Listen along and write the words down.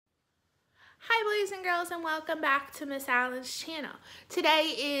Hi boys and girls, and welcome back to Miss Allen's channel.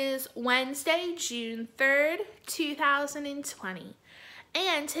 Today is Wednesday, June 3rd, 2020.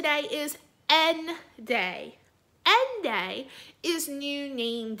 And today is N Day. N Day is New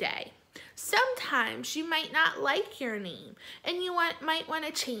Name Day. Sometimes you might not like your name and you might want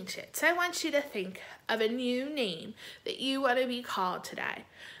to change it. So I want you to think of a new name that you want to be called today.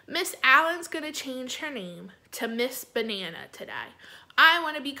 Miss Allen's going to change her name to Miss Banana today. I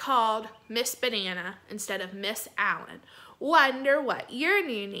want to be called Miss Banana instead of Miss Allen. Wonder what your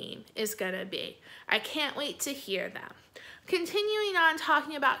new name is going to be. I can't wait to hear them. Continuing on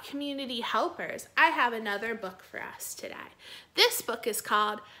talking about community helpers, I have another book for us today. This book is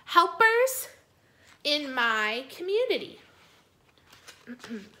called Helpers in My Community.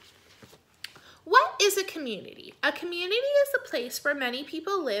 What is a community? A community is a place where many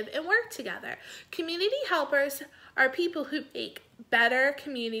people live and work together. Community helpers are people who make better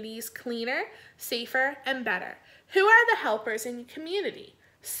communities cleaner, safer, and better. Who are the helpers in your community?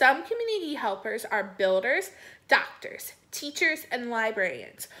 Some community helpers are builders, doctors, teachers, and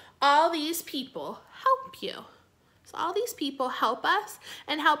librarians. All these people help you. So all these people help us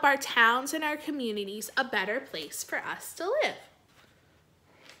and help our towns and our communities a better place for us to live.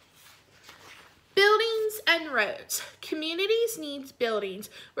 Buildings and roads. Communities need buildings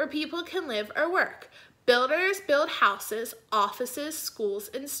where people can live or work. Builders build houses, offices, schools,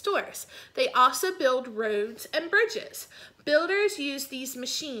 and stores. They also build roads and bridges. Builders use these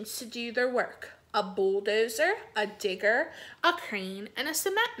machines to do their work. A bulldozer, a digger, a crane, and a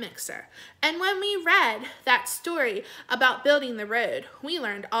cement mixer. And when we read that story about building the road, we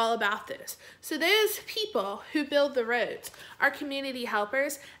learned all about this. So those people who build the roads are community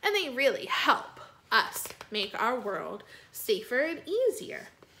helpers, and they really help us make our world safer and easier.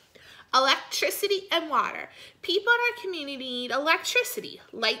 Electricity and water. People in our community need electricity.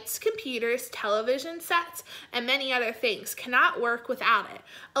 Lights, computers, television sets, and many other things cannot work without it.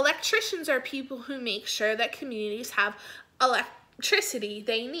 Electricians are people who make sure that communities have electricity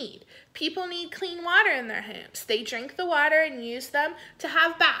they need. People need clean water in their homes. They drink the water and use them to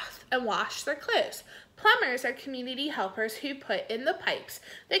have baths and wash their clothes. Plumbers are community helpers who put in the pipes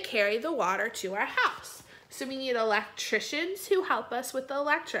that carry the water to our house. So we need electricians who help us with the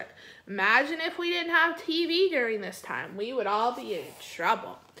electric. Imagine if we didn't have TV during this time. We would all be in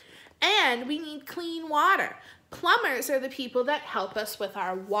trouble. And we need clean water. Plumbers are the people that help us with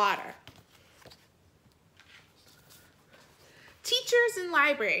our water. Teachers and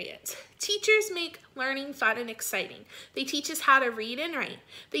librarians. Teachers make learning fun and exciting. They teach us how to read and write.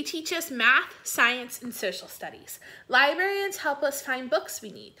 They teach us math, science, and social studies. Librarians help us find books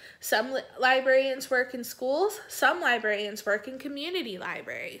we need. Some librarians work in schools. Some librarians work in community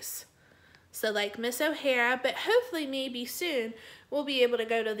libraries. So like Miss O'Hara, but hopefully maybe soon, we'll be able to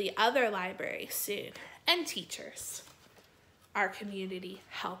go to the other library soon. And teachers are community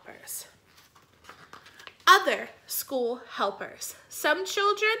helpers. Other school helpers. Some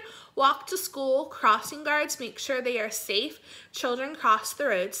children walk to school. Crossing guards make sure they are safe. Children cross the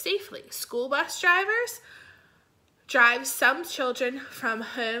road safely. School bus drivers drive some children from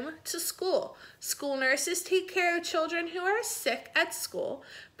home to school. School nurses take care of children who are sick at school.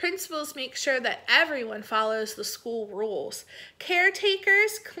 Principals make sure that everyone follows the school rules.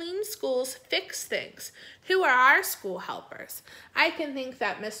 Caretakers clean schools, fix things. Who are our school helpers? I can think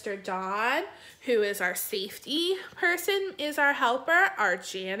that Mr. Don, who is our safety person, is our helper. Our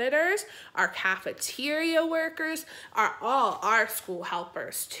janitors, our cafeteria workers are all our school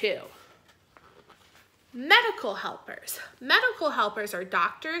helpers too. Medical helpers. Medical helpers are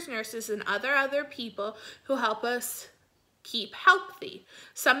doctors, nurses, and other people who help us keep healthy.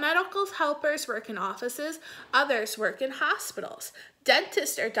 Some medical helpers work in offices, others work in hospitals.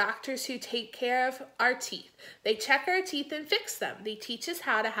 Dentists are doctors who take care of our teeth. They check our teeth and fix them. They teach us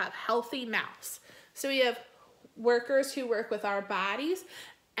how to have healthy mouths. So we have workers who work with our bodies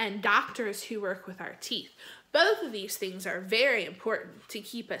and doctors who work with our teeth. Both of these things are very important to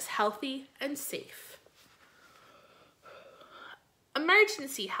keep us healthy and safe.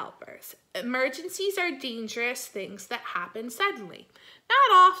 Emergency helpers. Emergencies are dangerous things that happen suddenly.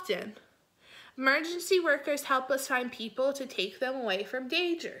 Not often. Emergency workers help us find people to take them away from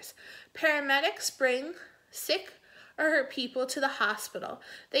dangers. Paramedics bring sick or hurt people to the hospital.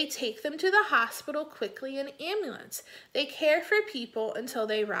 They take them to the hospital quickly in an ambulance. They care for people until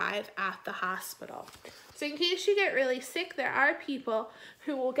they arrive at the hospital. So in case you get really sick, there are people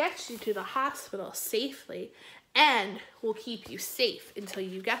who will get you to the hospital safely and will keep you safe until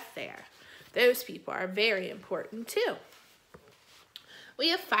you get there. Those people are very important too. We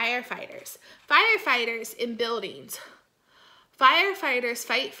have firefighters. Firefighters in buildings Firefighters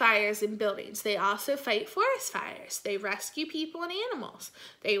fight fires in buildings. They also fight forest fires. They rescue people and animals.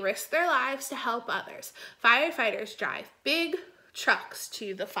 They risk their lives to help others. Firefighters drive big trucks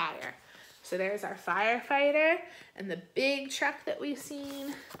to the fire. So there's our firefighter and the big truck that we've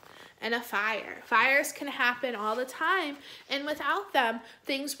seen and a fire. Fires can happen all the time, and without them,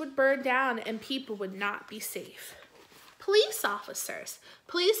 things would burn down and people would not be safe. Police officers.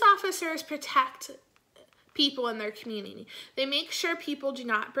 Police officers protect people in their community. They make sure people do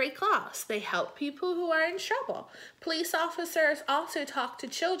not break laws. They help people who are in trouble. Police officers also talk to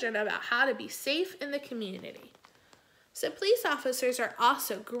children about how to be safe in the community. So police officers are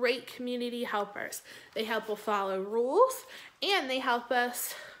also great community helpers. They help us follow rules, and they help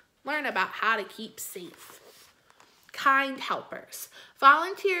us learn about how to keep safe. Kind helpers.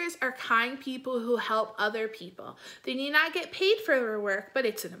 Volunteers are kind people who help other people. They do not get paid for their work, but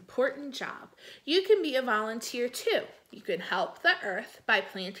it's an important job. You can be a volunteer too. You can help the earth by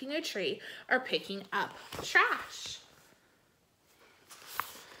planting a tree or picking up trash.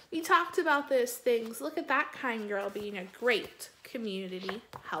 We talked about those things. Look at that kind girl being a great community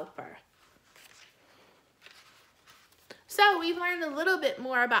helper. So we've learned a little bit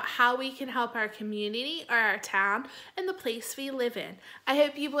more about how we can help our community or our town and the place we live in. I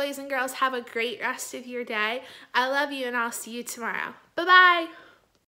hope you boys and girls have a great rest of your day. I love you, and I'll see you tomorrow. Bye-bye.